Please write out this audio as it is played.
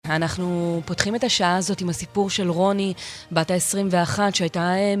אנחנו פותחים את השעה הזאת עם הסיפור של רוני, בת ה-21,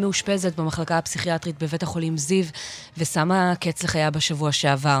 שהייתה מאושפזת במחלקה הפסיכיאטרית בבית החולים זיו, ושמה קץ לחייה בשבוע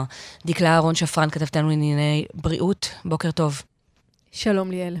שעבר. דקלה אהרון שפרן, כתבתנו לענייני בריאות. בוקר טוב.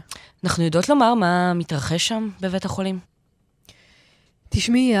 שלום ליאל. אנחנו יודעות לומר מה מתרחש שם בבית החולים?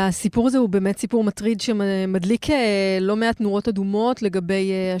 תשמעי, הסיפור הזה הוא באמת סיפור מטריד שמדליק לא מעט נורות אדומות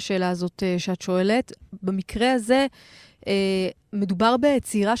לגבי השאלה הזאת שאת שואלת. במקרה הזה מדובר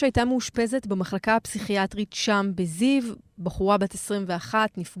בצעירה שהייתה מאושפזת במחלקה הפסיכיאטרית שם בזיו, בחורה בת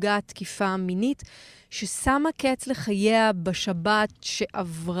 21, נפגעת תקיפה מינית, ששמה קץ לחייה בשבת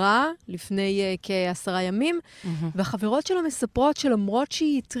שעברה לפני כ10 ימים, והחברות שלה מספרות שלמרות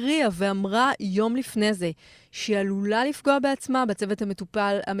שהיא התריעה ואמרה יום לפני זה, שהיא עלולה לפגוע בעצמה, בצוות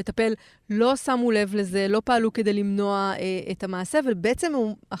המטפל לא שמו לב לזה, לא פעלו כדי למנוע את המעשה, ובעצם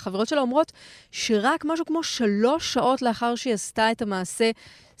החברות שלה אומרות שרק משהו כמו 3 שעות לאחר שהיא עשתה את המעשה,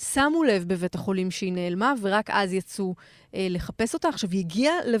 שמו לב בבית החולים שהיא נעלמה, ורק אז יצאו לחפש אותה. עכשיו, היא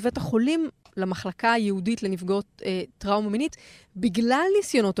הגיעה לבית החולים, למחלקה היהודית לנפגעות טראומה מינית, בגלל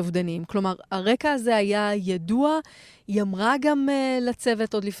ניסיונות אובדניים. כלומר, הרקע הזה היה ידוע. היא אמרה גם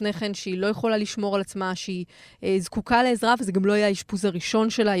לצוות עוד לפני כן שהיא לא יכולה לשמור על עצמה, שהיא זקוקה לעזרה, וזה גם לא היה האשפוז הראשון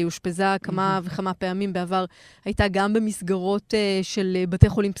שלה, היא אושפזה כמה וכמה פעמים בעבר. הייתה גם במסגרות של בתי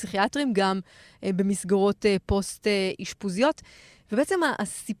חולים פסיכיאטריים, גם במסגרות פוסט-אשפוזיות. ובעצם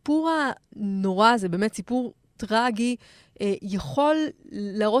הסיפור הנורא הזה, באמת סיפור טרגי, יכול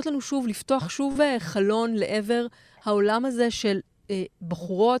להראות לנו שוב, לפתוח שוב חלון לעבר העולם הזה של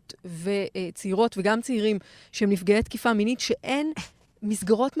בחורות וצעירות וגם צעירים שהם נפגעי תקיפה מינית, שאין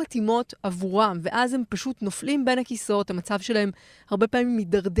מסגרות מתאימות עבורם, ואז הם פשוט נופלים בין הכיסאות, המצב שלהם הרבה פעמים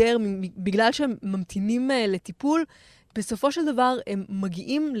מדרדר בגלל שהם ממתינים לטיפול. בסופו של דבר הם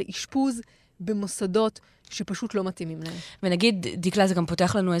מגיעים לאשפוז במוסדות שפשוט לא מתאימים להם. ונגיד, דקלה, זה גם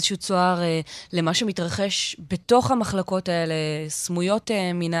פותח לנו איזשהו צוהר למה שמתרחש בתוך המחלקות האלה, סמויות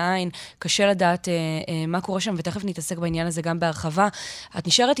מן העין, קשה לדעת מה קורה שם, ותכף נתעסק בעניין הזה גם בהרחבה. את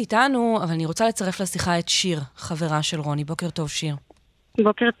נשארת איתנו, אבל אני רוצה לצרף לשיחה את שיר, חברה של רוני. בוקר טוב, שיר.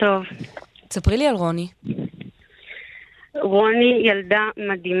 בוקר טוב. תספרי לי על רוני. רוני ילדה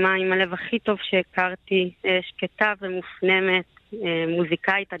מדהימה, עם הלב הכי טוב שהכרתי, שקטה ומופנמת,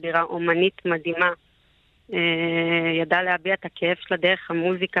 מוזיקאית אדירה, אומנית מדהימה. ידעה להביע את הכאב שלה דרך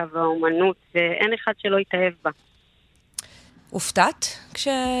המוזיקה והאומנות, ואין אחד שלא יתאהב בה. הופתעת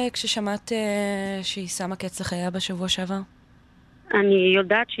כששמעת שהיא שמה קץ לחייה בשבוע שעבר? אני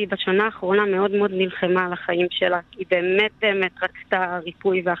יודעת שהיא בשנה האחרונה מאוד מאוד נלחמה על החיים שלה. היא באמת באמת רצתה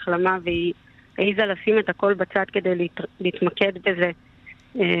ריפוי והחלמה, והיא העיזה לשים את הכל בצד כדי להתמקד בזה.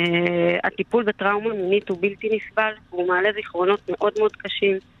 הטיפול בטראומה מינית הוא בלתי נסבל, הוא מעלה זיכרונות מאוד מאוד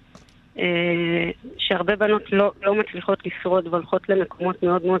קשים, שהרבה בנות לא מצליחות לשרוד והולכות למקומות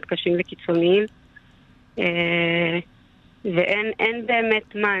מאוד מאוד קשים וקיצוניים, ואין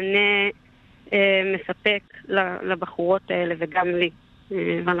באמת מענה מספק לבחורות האלה וגם לי,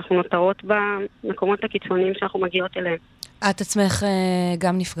 ואנחנו נותרות במקומות הקיצוניים שאנחנו מגיעות אליהם. את עצמך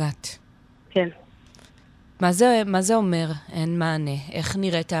גם נפגעת. כן. מה זה אומר אין מענה? איך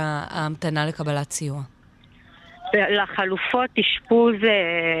נראית ההמתנה לקבלת סיוע? לחלופות אשפוז,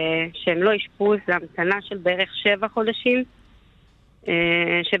 שהן לא אשפוז, זה המתנה של בערך 7 חודשים,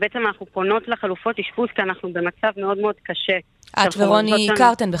 שבעצם אנחנו פונות לחלופות אשפוז, כי אנחנו במצב מאוד מאוד קשה. את ורוני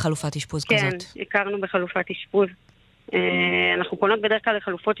הכרתן בחלופת אשפוז כזאת? כן, הכרנו בחלופת אשפוז. אנחנו פונות בדרך כלל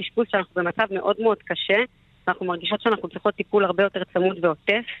לחלופות אשפוז, שאנחנו במצב מאוד מאוד קשה, אנחנו מרגישות שאנחנו צריכות טיפול הרבה יותר צמוד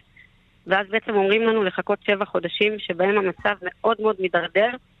ועוטף, ואז בעצם אומרים לנו לחכות 7 חודשים, שבהם המצב מאוד מאוד מדרדר.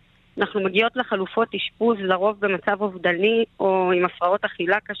 אנחנו מגיעות לחלופות אשפוז, לרוב במצב אובדני, או עם הפרעות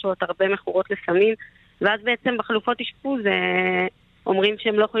אכילה קשות, הרבה מכורות לסמים, ואז בעצם בחלופות אשפוז אומרים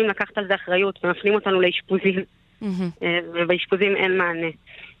שהם לא יכולים לקחת על זה אחריות, ומפנים אותנו לאשפוזים, ובאשפוזים אין מענה.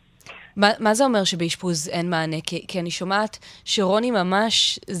 מה זה אומר שבאשפוז אין מענה? כי אני שומעת שרוני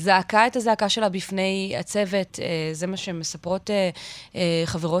ממש זעקה את הזעקה שלה בפני הצוות, זה מה שמספרות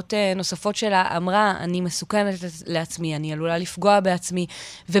חברות נוספות שלה, אמרה, אני מסוכנת לעצמי, אני עלולה לפגוע בעצמי,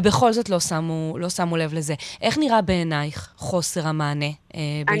 ובכל זאת לא שמו לב לזה. איך נראה בעינייך חוסר המענה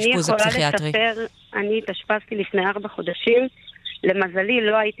באשפוז הפסיכיאטרי? אני יכולה לספר, אני התאשפזתי לפני 4 חודשים, למזלי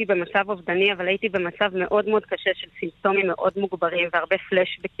לא הייתי במצב אובדני, אבל הייתי במצב מאוד מאוד קשה של סימפטומים מאוד מוגברים והרבה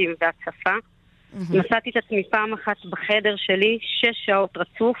פלשבקים והצפה. מצאתי את עצמי פעם אחת בחדר שלי 6 שעות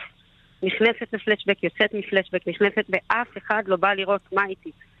רצוף, נכנסת לפלשבק, יוצאת מפלשבק, נכנסת, ואף אחד לא בא לראות מה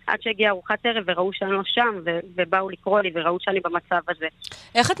איתי. עד שהגיעה ארוחת ערב וראו שאני לא שם, ובאו לקרוא לי וראו שאני במצב הזה.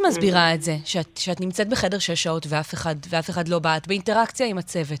 איך את מסבירה את זה? שאת נמצאת בחדר 6 שעות ואף אחד לא בא, את באינטראקציה עם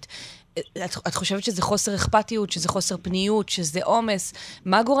הצוות. את חושבת שזה חוסר אכפתיות, שזה חוסר פניות, שזה עומס?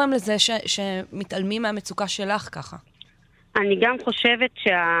 מה גורם לזה שמתעלמים מהמצוקה שלך ככה? אני גם חושבת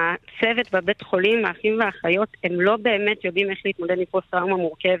שהצוות בבית חולים, האחים והאחיות, הם לא באמת יודעים איך להתמודד עם פוסט-טראומה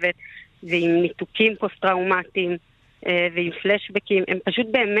מורכבת, ועם ניתוקים פוסט-טראומטיים, ועם פלשבקים. הם פשוט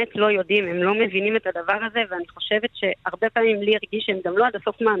באמת לא יודעים, הם לא מבינים את הדבר הזה, ואני חושבת שהרבה פעמים לי הרגיש שהם גם לא עד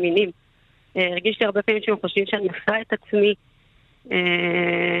הסוף מאמינים. הרגיש לי הרבה פעמים שהם חושבים שאני עושה את עצמי,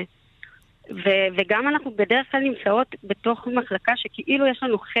 וגם אנחנו בדרך כלל נמצאות בתוך מחלקה שכאילו יש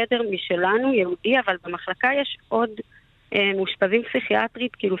לנו חדר משלנו, יהודי, אבל במחלקה יש עוד מאושפזים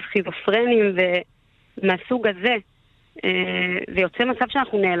פסיכיאטרית, כאילו סכיזופרנים ומהסוג הזה, ויוצא מצב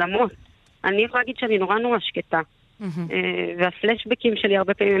שאנחנו נעלמות. אני יכולה להגיד שאני נורא שקטה, והפלשבקים שלי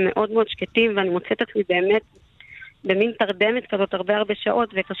הרבה פעמים הם מאוד מאוד שקטים, ואני מוצאת עצמי באמת במין תרדמת כזאת הרבה שעות,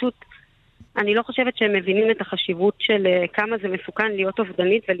 ופשוט אני לא חושבת שהם מבינים את החשיבות של כמה זה מסוכן להיות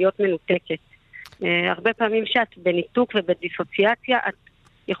אובדנית ולהיות מנותקת. הרבה פעמים שאת בניתוק ובדיסוציאציה, את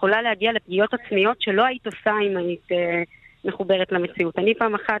יכולה להגיע לפגיעות עצמיות שלא היית עושה אם היית מחוברת למציאות. אני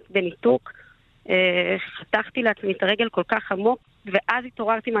פעם אחת בניתוק, חתכתי לעצמי את הרגל כל כך עמוק, ואז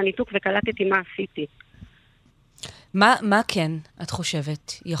התעוררתי מהניתוק וקלטתי מה עשיתי. מה כן, את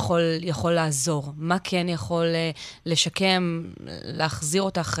חושבת, יכול לעזור? מה כן יכול לשקם, להחזיר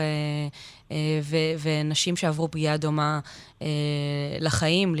אותך ונשים שעברו פגיעה דומה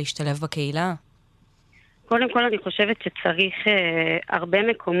לחיים, להשתלב בקהילה? קודם כל אני חושבת שצריך הרבה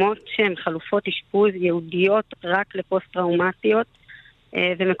מקומות שהן חלופות אשפוז יהודיות רק לפוסט-טראומטיות,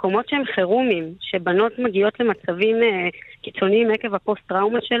 ומקומות שהן חירומים, שבנות מגיעות למצבים קיצוניים עקב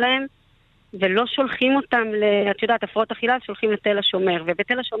הפוסט-טראומה שלהם, ולא שולחים אותם, את יודעת, הפרעות אכילה, שולחים לתל השומר,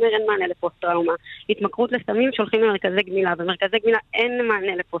 ובתל השומר אין מענה לפוסט-טראומה. התמכרות לסמים שולחים למרכזי גמילה, במרכזי גמילה אין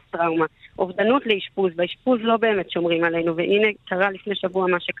מענה לפוסט-טראומה. אובדנות לאשפוז, באשפוז לא באמת שומרים עלינו, והנה קרה לפני שבוע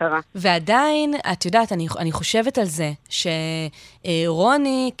מה שקרה. ועדיין, את יודעת, אני חושבת על זה,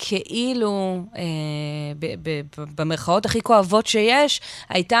 שרוני כאילו, במרכאות הכי כואבות שיש,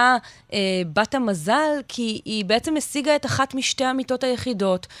 הייתה בת המזל, כי היא בעצם השיגה את אחת משתי המיטות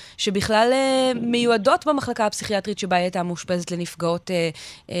היחידות, שבכלל מיועדות במחלקה הפסיכיאטרית שבה היא הייתה מאושפזת לנפגעות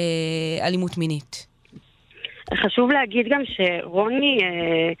אלימות מינית. חשוב להגיד גם שרוני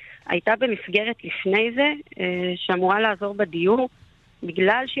הייתה במסגרת לפני זה, שאמורה לעזור בדיור,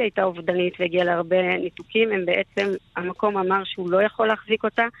 בגלל שהיא הייתה אובדנית והגיעה להרבה ניתוקים, הם בעצם, המקום אמר שהוא לא יכול להחזיק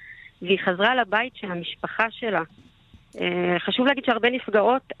אותה, והיא חזרה לבית של המשפחה שלה. חשוב להגיד שהרבה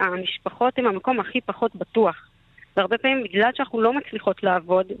נפגעות, המשפחות הם המקום הכי פחות בטוח. והרבה פעמים בגלל שאנחנו לא מצליחות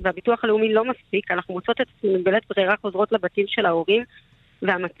לעבוד, והביטוח הלאומי לא מספיק, אנחנו מוצאות את בלית ברירה חוזרות לבתים של ההורים,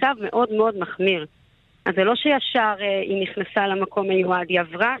 והמצב מאוד מאוד מחמיר. אז זה לא שישר היא נכנסה למקום מיועד, היא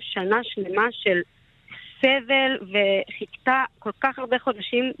עברה שנה שלמה של סבל, וחיכתה כל כך הרבה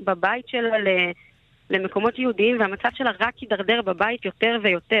חודשים בבית שלה למקומות יהודיים, והמצב שלה רק הידרדר בבית יותר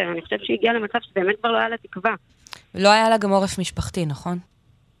ויותר. אני חושבת שהיא הגיעה למצב שבאמת כבר לא היה לה תקווה. לא היה לה גם עורף משפחתי, נכון?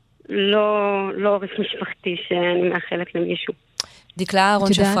 לא עורף משפחתי שאני מאחלת למישהו. דקלה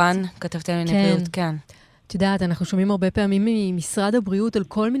אהרון שפרן, כתבת לענייני בריאות, כן. את יודעת, אנחנו שומעים הרבה פעמים ממשרד הבריאות על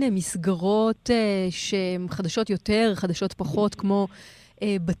כל מיני מסגרות שהן חדשות יותר, חדשות פחות, כמו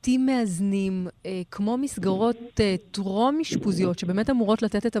בתים מאזנים, כמו מסגרות טרום-אשפוזיות, שבאמת אמורות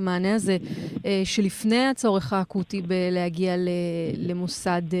לתת את המענה הזה שלפני הצורך האקוטי בלהגיע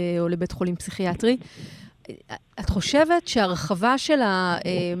למוסד או לבית חולים פסיכיאטרי. את חושבת שהרחבה של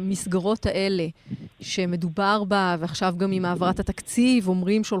המסגרות האלה שמדובר בה, ועכשיו גם עם העברת התקציב,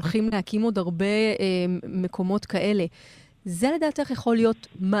 אומרים שהולכים להקים עוד הרבה מקומות כאלה, זה לדעתך יכול להיות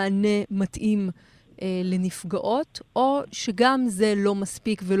מענה מתאים לנפגעות, או שגם זה לא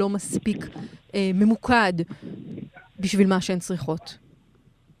מספיק ולא מספיק ממוקד בשביל מה שהן צריכות?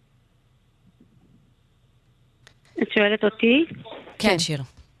 את שואלת אותי? כן, שיר.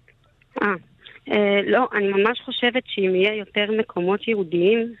 לא, אני ממש חושבת שאם יהיה יותר מקומות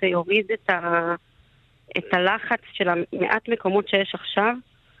יהודיים, זה יוריד את הלחץ של המעט מקומות שיש עכשיו,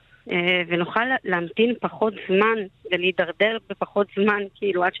 ונוכל להמתין פחות זמן ולהידרדר בפחות זמן,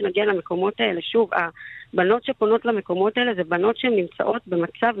 כאילו עד שנגיע למקומות האלה. שוב, הבנות שפונות למקומות האלה זה בנות שהן נמצאות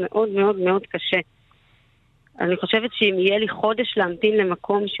במצב מאוד מאוד מאוד קשה. אני חושבת שאם יהיה לי חודש להמתין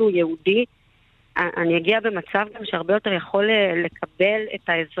למקום שהוא יהודי, אני אגיע במצב גם שהרבה יותר יכול לקבל את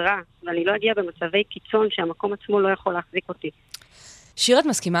העזרה, ואני לא אגיע במצבי קיצון שהמקום עצמו לא יכול להחזיק אותי. שיר, את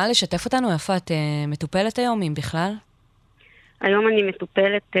מסכימה לשתף אותנו? איפה את מטופלת היום, אם בכלל? היום אני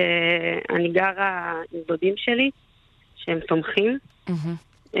מטופלת, אני גרה עם דודים שלי, שהם תומכים,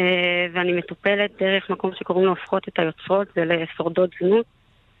 ואני מטופלת דרך מקום שקוראים לו הופכות את היוצרות, זה לשורדות זנות.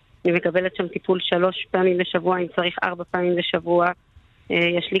 אני מקבלת שם טיפול 3 פעמים בשבוע, אם צריך 4 פעמים בשבוע,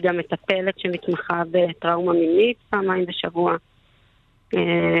 יש לי גם מטפלת שמתמחה בטראומה מינית פעמיים בשבוע.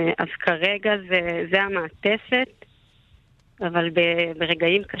 אז כרגע זה המעטפת, אבל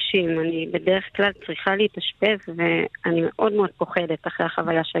ברגעים קשים אני בדרך כלל צריכה להתאשפז, ואני מאוד מאוד פוחדת אחרי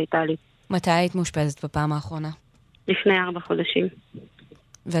החוויה שהייתה לי. מתי היית מאושפזת בפעם האחרונה? לפני 4 חודשים.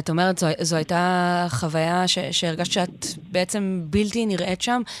 ואת אומרת, זו הייתה חוויה שהרגשת שאת בעצם בלתי נראית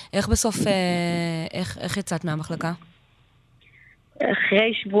שם. איך בסוף, איך יצאת מהמחלקה?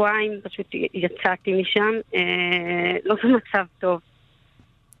 אחרי שבועיים פשוט יצאתי משם. לא במצב טוב.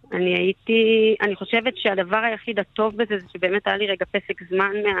 אני חושבת שהדבר היחיד הטוב בזה זה שבאמת היה לי רגע פסק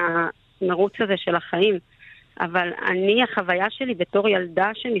זמן מהמרוץ הזה של החיים. אבל החוויה שלי בתור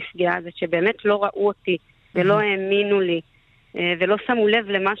ילדה שנפגעה זה שבאמת לא ראו אותי ולא האמינו לי. ולא שמו לב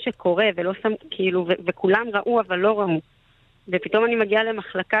למה שקורה, וכולם ראו אבל לא ראו. ופתאום אני מגיעה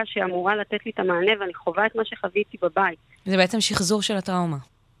למחלקה שאמורה לתת לי את המענה, ואני חווה את מה שחוויתי בבית. זה בעצם שחזור של הטראומה.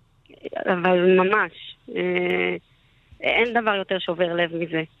 אבל ממש. אין דבר יותר שובר לב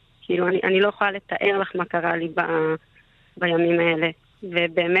מזה. כאילו, אני לא יכולה לתאר לך מה קרה לי בימים האלה.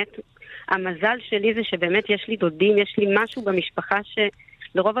 ובאמת, המזל שלי זה שבאמת יש לי דודים, יש לי משהו במשפחה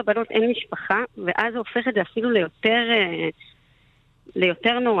שלרוב הבנות אין משפחה, ואז זה הופך את זה אפילו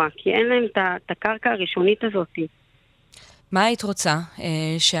ליותר נורא, כי אין להם את הקרקע הראשונית הזאת. מה היית רוצה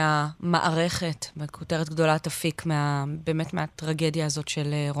שהמערכת, בכותרת גדולה, תפיק באמת מהטרגדיה הזאת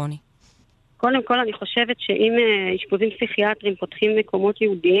של רוני? קודם כל, אני חושבת שאם אשפוזים פסיכיאטריים פותחים מקומות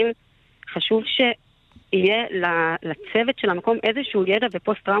יהודיים, חשוב שיהיה לצוות של המקום איזשהו ידע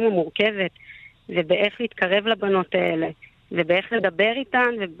בפוסט-טראומה מורכבת, ובאיך להתקרב לבנות האלה, ובאיך לדבר איתן,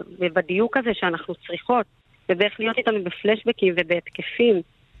 ובדיוק הזה שאנחנו צריכות, ובאיך להיות איתנו בפלשבקים ובהתקפים,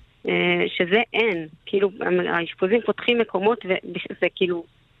 שזה אין. כאילו, האשפוזים פותחים מקומות, וזה כאילו,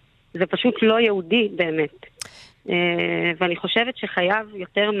 זה פשוט לא יהודי באמת. ואני חושבת שחייב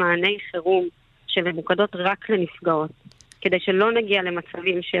יותר מעני חירום שממוקדות רק לנפגעות, כדי שלא נגיע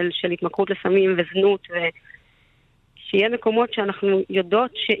למצבים של התמכרות לסמים וזנות, ושיהיה מקומות שאנחנו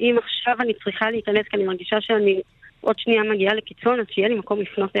יודעות שאם עכשיו אני צריכה להיכנס, כי אני מרגישה שאני עוד שנייה מגיעה לקיצון, אז שיהיה לי מקום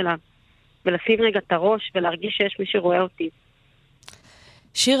לפנות אליו, ולשים רגע את הראש ולהרגיש שיש מי שרואה אותי.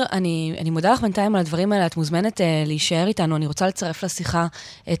 שיר, אני מודה לך בינתיים על הדברים האלה, את מוזמנת להישאר איתנו. אני רוצה לצרף לשיחה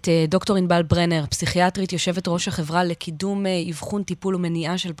את דוקטור ענבל ברנר, פסיכיאטרית, יושבת ראש החברה לקידום אבחון, טיפול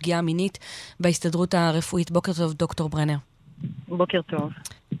ומניעה של פגיעה מינית בהסתדרות הרפואית. בוקר טוב, דוקטור ברנר. בוקר טוב.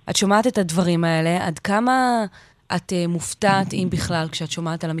 את שומעת את הדברים האלה, עד כמה את מופתעת, אם בכלל, כשאת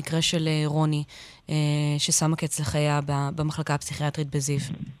שומעת על המקרה של רוני, ששמה קץ לחייה במחלקה הפסיכיאטרית בזיו?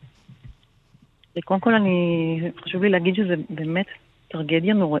 קודם כל, חשוב לי להגיד שזה באמת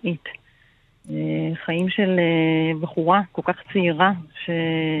טרגדיה נוראית. חיים של בחורה כל כך צעירה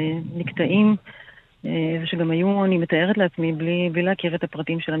שנקטעים, ושגם היו, אני מתארת לעצמי, בלי להכיר את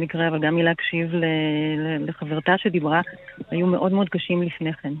הפרטים של המקרה, אבל גם להקשיב לחברתה שדיברה, היו מאוד מאוד קשים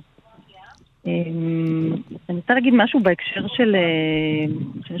לפני כן. אני רוצה להגיד משהו בהקשר של,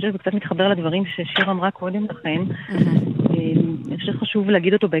 אני חושבת שזה קצת מתחבר לדברים ששיר אמרה קודם לכן, אני חושב שחשוב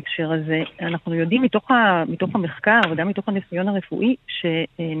להגיד אותו בהקשר הזה. אנחנו יודעים מתוך המחקר וגם מתוך הניסיון הרפואי,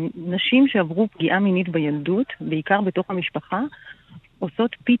 שנשים שעברו פגיעה מינית בילדות, בעיקר בתוך המשפחה,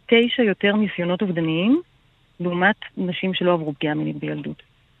 עושות פי 9 יותר ניסיונות אובדניים, לעומת נשים שלא עברו פגיעה מינית בילדות.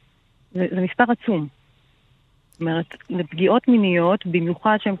 זה מספר עצום. זאת אומרת, לפגיעות מיניות,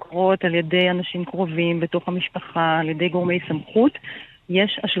 במיוחד שהן קורות על ידי אנשים קרובים בתוך המשפחה, על ידי גורמי סמכות,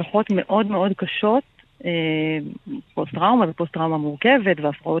 יש השלכות מאוד מאוד קשות, פוסט-טראומה ופוסט-טראומה מורכבת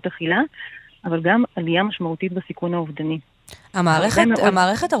והפרעות אכילה, אבל גם עלייה משמעותית בסיכון האובדני.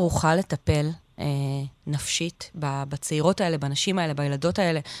 המערכת ערוכה לטפל נפשית בצעירות האלה, בנשים האלה, בילדות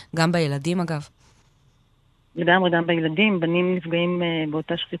האלה, גם בילדים אגב? לגמרי, גם בילדים. בנים נפגעים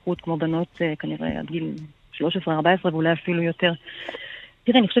באותה שכיחות כמו בנות כנראה עד גיל 13, 14 ואולי אפילו יותר.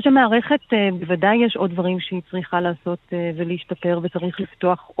 תראה, אני חושבת שהמערכת, בוודאי יש עוד דברים שהיא צריכה לעשות ולהשתפר, וצריך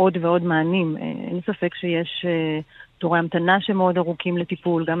לפתוח עוד ועוד מענים. אין ספק שיש תורי המתנה שמאוד ארוכים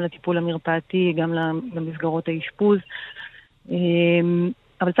לטיפול, גם לטיפול המרפאתי, גם למסגרות האשפוז.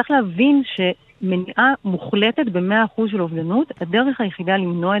 אבל צריך להבין שמניעה מוחלטת ב-100% של אובדנות, הדרך היחידה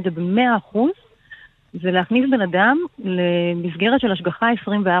למנוע את זה ב-100%, זה להכניס בן אדם למסגרת של השגחה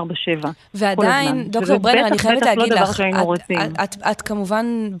 24/7. ועדיין, דוקטור ברנר, אני חייבת להגיד לך, את כמובן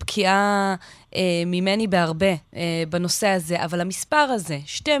בקיאה ממני בהרבה בנושא הזה, אבל המספר הזה,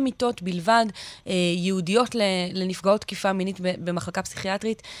 2 מיטות בלבד, יהודיות לנפגעות תקיפה מינית במחלקה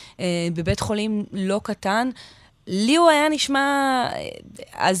פסיכיאטרית, בבית חולים לא קטן, לי הוא היה נשמע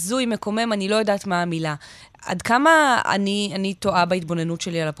עזוי, מקומם, אני לא יודעת מה המילה. עד כמה אני טועה בהתבוננות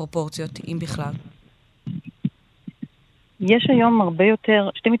שלי על הפרופורציות, אם בכלל? יש היום הרבה יותר,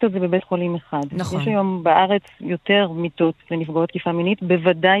 2 מיטות זה בבית חולים אחד. נכון. יש היום בארץ יותר מיטות לנפגעות תקיפה מינית,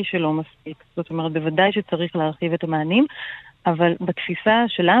 בוודאי שלא מספיק. זאת אומרת, בוודאי שצריך להרחיב את המענים, אבל בתפיסה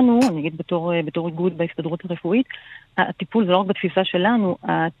שלנו, אני אגיד בתור איגוד בהסתדרות הרפואית, הטיפול זה לא רק בתפיסה שלנו,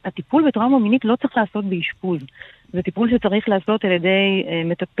 הטיפול בטראומה מינית לא צריך לעשות באשפוז. זה טיפול שצריך לעשות על ידי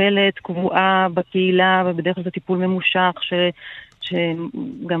מטפלת קבועה בקהילה, ובדרך כלל זה טיפול ממושך,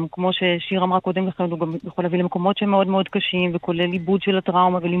 שגם כמו ששיר אמרה קודם לכן, הוא גם יכול להביא למקומות שהם מאוד מאוד קשים, וכולל לימוד של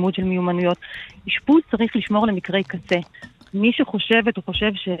הטראומה ולימוד של מיומנויות. אשפוז צריך לשמור למקרי קצה. מי שחושבת או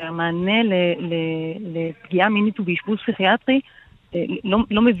חושב שהמענה לפגיעה מינית הוא באשפוז פסיכיאטרי,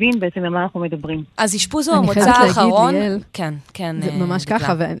 לא מבין בעצם על מה אנחנו מדברים. אז אשפוז הוא המוצא האחרון? כן, כן. זה ממש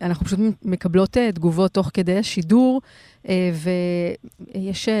ככה, ואנחנו פשוט מקבלות תגובות תוך כדי השידור,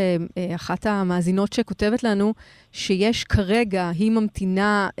 ויש אחת המאזינות שכותבת לנו, שיש כרגע, היא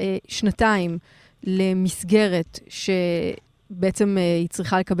ממתינה 2 למסגרת בעצם היא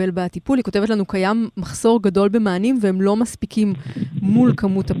צריכה לקבל בטיפול. היא כותבת לנו, קיים מחסור גדול במענים, והם לא מספיקים מול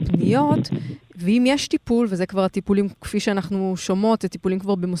כמות הפניות, ואם יש טיפול, וזה כבר הטיפולים כפי שאנחנו שומעות, זה טיפולים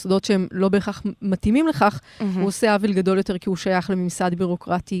כבר במוסדות שהם לא בהכרח מתאימים לכך, הוא עושה עוול גדול יותר כי הוא שייך לממסד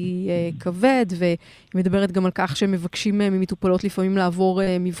בירוקרטי כבד, והיא מדברת גם על כך שהם מבקשים ממטופלות לפעמים לעבור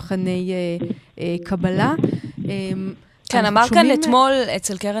מבחני קבלה. כן, אמר כאן אתמול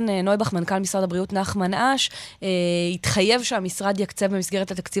אצל קרן נויבך, מנכ"ל משרד הבריאות נחמן אש, התחייב שהמשרד יקצה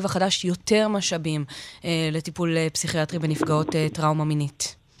במסגרת התקציב החדש יותר משאבים לטיפול פסיכיאטרי בנפגעות טראומה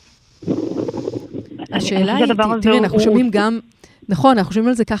מינית. השאלה היא, תראי, אנחנו שומעים גם, נכון, אנחנו שומעים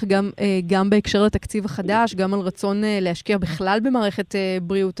על זה כך גם בהקשר לתקציב החדש, גם על רצון להשקיע בכלל במערכת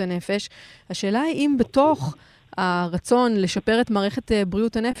בריאות הנפש. השאלה היא אם בתוך הרצון לשפר את מערכת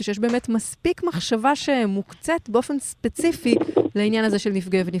בריאות הנפש, יש באמת מספיק מחשבה שמוקצת באופן ספציפי לעניין הזה של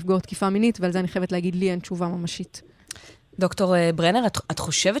נפגעי ונפגעות תקיפה מינית, ועל זה אני חייבת להגיד לי אין תשובה ממשית. דוקטור ברנר, את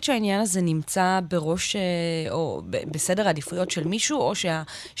חושבת שהעניין הזה נמצא בראש או בסדר העדיפויות של מישהו, או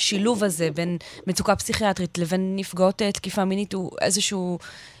שהשילוב הזה בין מצוקה פסיכיאטרית לבין נפגעות תקיפה מינית הוא איזשהו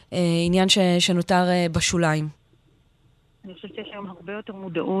עניין שנותר בשוליים? אני חושבת שיש היום הרבה יותר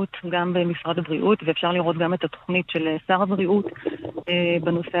מודעות גם במשרד הבריאות, ואפשר לראות גם את התוכנית של שר הבריאות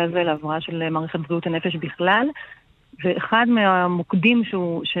בנושא הזה, להבראה של מערכת בריאות הנפש בכלל. ואחד מהמוקדים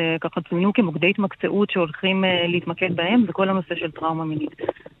שככה צוינו כמוקדי התמקצעות שהולכים להתמקד בהם, זה כל הנושא של טראומה מינית.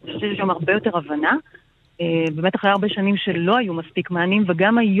 אני חושבת שיש שם הרבה יותר הבנה, באמת אחרי הרבה שנים שלא היו מספיק מענים,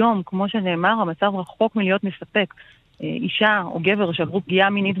 וגם היום, כמו שנאמר, המצב רחוק מלהיות מספק. אישה או גבר שעברו פגיעה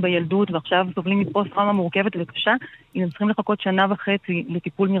מינית בילדות ועכשיו סובלים מפוסט טראומה מורכבת וקשה, אם הם צריכים לחכות 1.5 שנה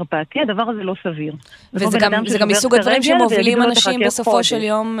לטיפול מרפאתי, הדבר הזה לא סביר. וזה גם מסוג הדברים שמובילים אנשים בסופו של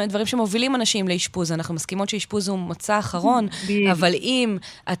יום, דברים שמובילים אנשים לאשפוז. אנחנו מסכימות שאשפוז הוא מוצא אחרון, אבל אם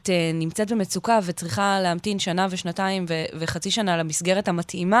את נמצאת במצוקה וצריכה להמתין 1 ושנתיים וחצי שנה למסגרת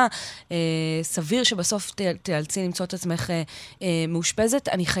המתאימה, סביר שבסוף תיאלצי למצוא את עצמך מאושפזת.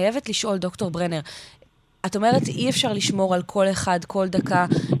 אני חייבת לשאול, דוקטור ברנר, את אומרת, אי אפשר לשמור על כל אחד, כל דקה,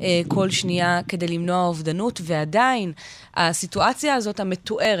 כל שנייה, כדי למנוע אובדנות, ועדיין הסיטואציה הזאת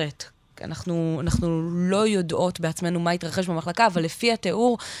המתוארת, אנחנו לא יודעות בעצמנו מה התרחש במחלקה, אבל לפי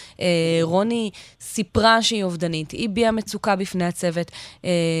התיאור, רוני סיפרה שהיא אובדנית, היא ביעה מצוקה בפני הצוות,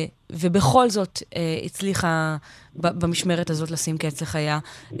 ובכל זאת הצליחה במשמרת הזאת לשים קץ לחייה.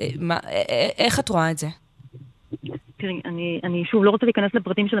 איך את רואה את זה? תראי, אני שוב לא רוצה להיכנס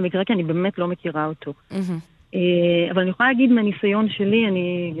לפרטים של המקרה, כי אני באמת לא מכירה אותו. אבל אני יכולה להגיד מהניסיון שלי,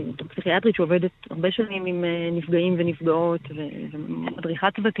 אני פסיכיאטרית שעובדת הרבה שנים עם נפגעים ונפגעות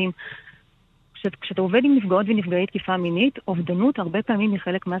ומדריכת צוותים. כשאתה עובד עם נפגעות ונפגעי תקיפה מינית, אובדנות הרבה פעמים היא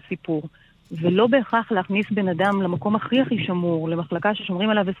חלק מהסיפור. ולא בהכרח להכניס בן אדם למקום הכי שמור, למחלקה ששומרים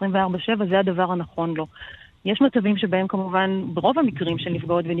עליו 24/7, זה הדבר הנכון לו. יש מצבים שבהם כמובן, ברוב המקרים של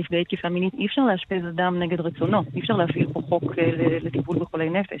נפגעות ונפגעי תקיפה מינית, אי אפשר להשפז אדם נגד רצונו, אי אפשר להפעיל פה חוק לטיפול בחולי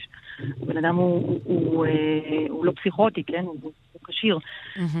נפש. בן אדם הוא לא פסיכוטי, כן? הוא קשיר.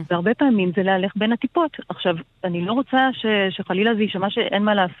 והרבה פעמים זה להלך בין הטיפות. עכשיו, אני לא רוצה שחלילה זה יישמע שאין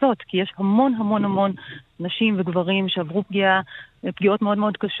מה לעשות, כי יש המון המון המון נשים וגברים שעברו פגיעות מאוד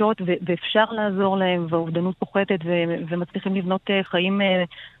מאוד קשות, ואפשר לעזור להם, והאובדנות פוחתת, ומצליחים לבנות חיים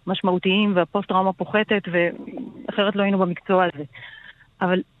משמעותיים, והפוסט-טראומה פוחתת, ואחרת לא היינו במקצוע הזה.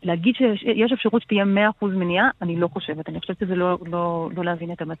 אבל להגיד שיש אפשרות שתהיה 100% מניעה, אני לא חושבת. אני חושבת שזה לא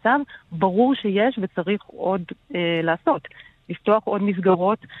להבין את המצב. ברור שיש וצריך עוד לעשות. לפתוח עוד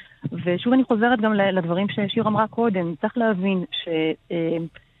מסגרות. ושוב אני חוזרת גם לדברים ששיר אמרה קודם. צריך להבין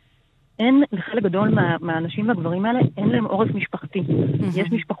אין לחלק גדול מהאנשים והגברים האלה, אין להם עורף משפחתי.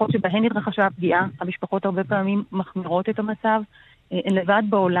 יש משפחות שבהן התרחשה הפגיעה, המשפחות הרבה פעמים מחמירות את המצב, הן לבד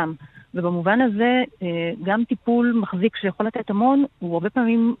בעולם. ובמובן הזה, גם טיפול מחזיק שיכול לתת המון, הוא הרבה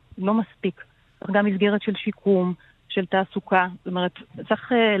פעמים לא מספיק. צריך גם מסגרת של שיקום, של תעסוקה. זאת אומרת,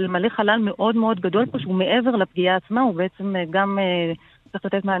 צריך למלא חלל מאוד מאוד גדול פה, שהוא מעבר לפגיעה עצמה, הוא בעצם גם צריך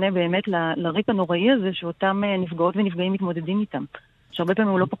לתת מענה באמת לריק הנוראי הזה, שאותם נפגעות ונפגעים מתמודדים איתם. שהרבה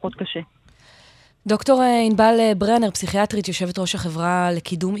פעמים הוא לא פחות קשה. דוקטור ענבל ברנר, פסיכיאטרית, יושבת ראש החברה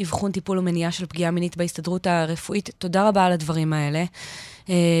לקידום אבחון טיפול ומניעה של פגיעה מינית בהסתדרות הרפואית. תודה רבה על הדברים האלה.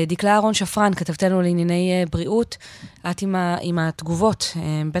 דקלה אהרון שפרן, כתבתנו לענייני בריאות, את עם התגובות.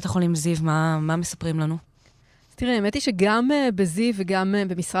 בית החולים זיו, מה מספרים לנו? תראה, האמת היא שגם בזיו וגם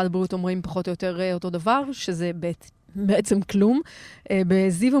במשרד הבריאות אומרים פחות או יותר אותו דבר, שזה בעצם כלום.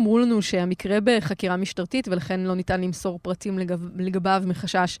 בזיו אמרו לנו שהמקרה בחקירה משטרתית, ולכן לא ניתן למסור פרטים לגביו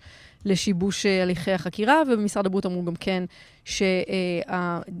מחשש לשיבוש הליכי החקירה, ובמשרד הבריאות אמרו גם כן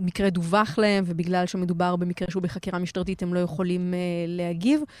שהמקרה דווח להם, ובגלל שמדובר במקרה שהוא בחקירה משטרתית, הם לא יכולים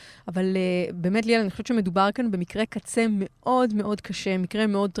להגיב. אבל באמת, ליאל, אני חושבת שמדובר כאן במקרה קצה מאוד מאוד קשה, מקרה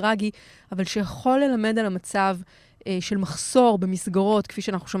מאוד טרגי, אבל שיכול ללמד על המצב של מחסור במסגרות, כפי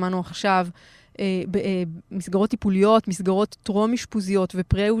שאנחנו שמענו עכשיו, מסגרות טיפוליות, מסגרות טרום-אשפוזיות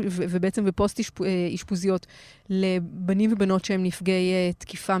ובעצם בפוסט-אשפוזיות לבנים ובנות שהם נפגעי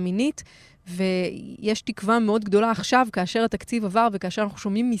תקיפה מינית. ויש תקווה מאוד גדולה עכשיו, כאשר התקציב עבר וכאשר אנחנו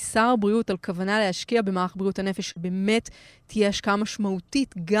שומעים משר הבריאות על כוונה להשקיע במערך בריאות הנפש, באמת תהיה השקעה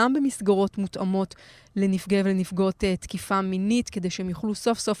משמעותית גם במסגרות מותאמות לנפגעי ולנפגעות תקיפה מינית, כדי שהם יוכלו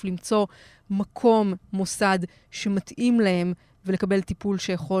סוף סוף למצוא מקום, מוסד שמתאים להם ולקבל טיפול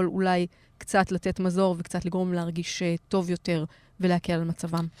שיכול אולי קצת לתת מזור וקצת לגרום להרגיש טוב יותר ולהקל על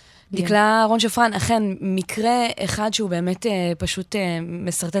מצבם. דקלה אהרון שפרן, אכן, מקרה אחד שהוא באמת פשוט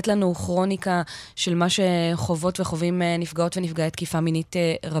מסרטט לנו כרוניקה של מה שחוות וחווים נפגעות ונפגעי תקיפה מינית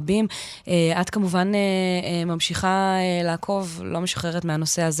רבים. את כמובן ממשיכה לעקוב, לא משחררת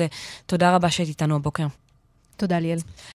מהנושא הזה. תודה רבה שהיית איתנו הבוקר. תודה ליאל.